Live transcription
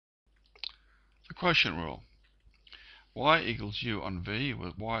The quotient rule. Y equals u on v,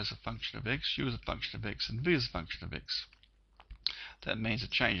 where y is a function of x, u is a function of x, and v is a function of x. That means a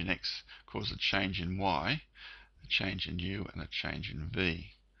change in x causes a change in y, a change in u, and a change in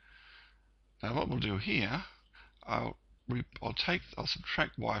v. Now what we'll do here, I'll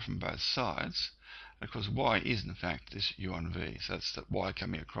subtract y from both sides, because y is in fact this u on v. So that's the y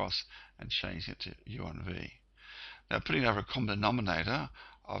coming across and changing it to u on v. Now putting over a common denominator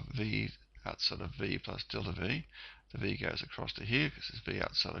of v outside of v plus delta v, the v goes across to here because it's v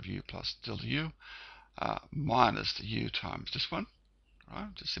outside of u plus delta u, minus the u times this one,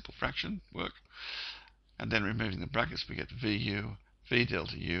 right? Just simple fraction work. And then removing the brackets, we get vu, v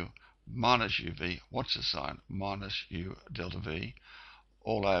delta u, minus uv, what's the sign? Minus u delta v,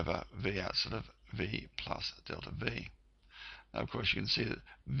 all over v outside of v plus delta v. Now, of course, you can see that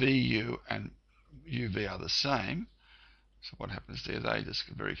vu and uv are the same. So what happens there? They just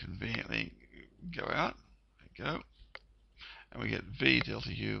very conveniently go out. There you go. And we get v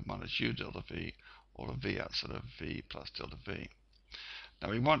delta u minus u delta v, all of v outside of v plus delta v. Now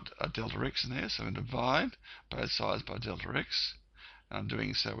we want a delta x in there, so I'm going to divide both sides by delta x. And I'm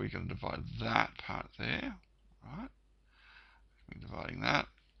doing so, we're going to divide that part there, right? We're dividing that.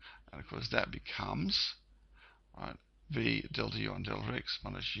 And of course that becomes, right, v delta u on delta x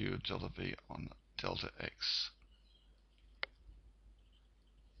minus u delta v on delta x.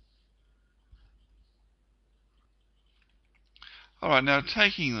 Alright, now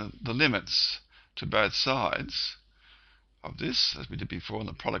taking the limits to both sides of this, as we did before in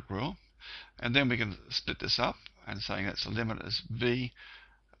the product rule, and then we can split this up and saying that's the limit as v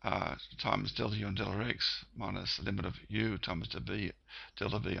times delta u on delta x minus the limit of u times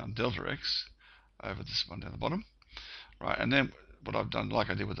delta v on delta x over this one down the bottom. Right, and then what I've done,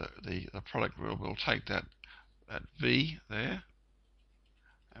 like I did with the product rule, we'll take that v there,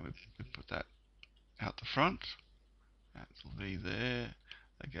 and we put that out the front. That little v there,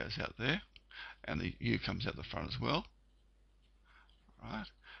 that goes out there, and the u comes out the front as well. Right,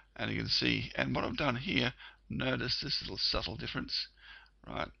 and you can see, and what I've done here, notice this little subtle difference,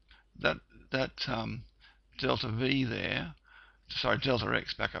 right? That delta v there, sorry, delta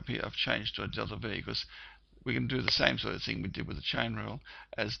x back up here, I've changed to a delta v because we can do the same sort of thing we did with the chain rule.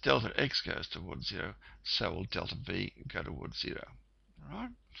 As delta x goes towards 0, so will delta v go towards 0. All right.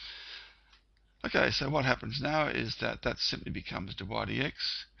 Okay, so what happens now is that simply becomes dy dx.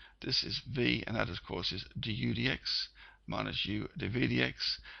 This is v, and that of course is du dx minus u dv dx.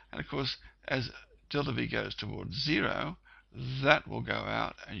 And of course, as delta v goes towards 0, that will go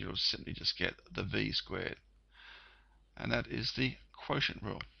out, and you'll simply just get the v squared. And that is the quotient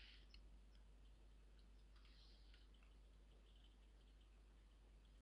rule.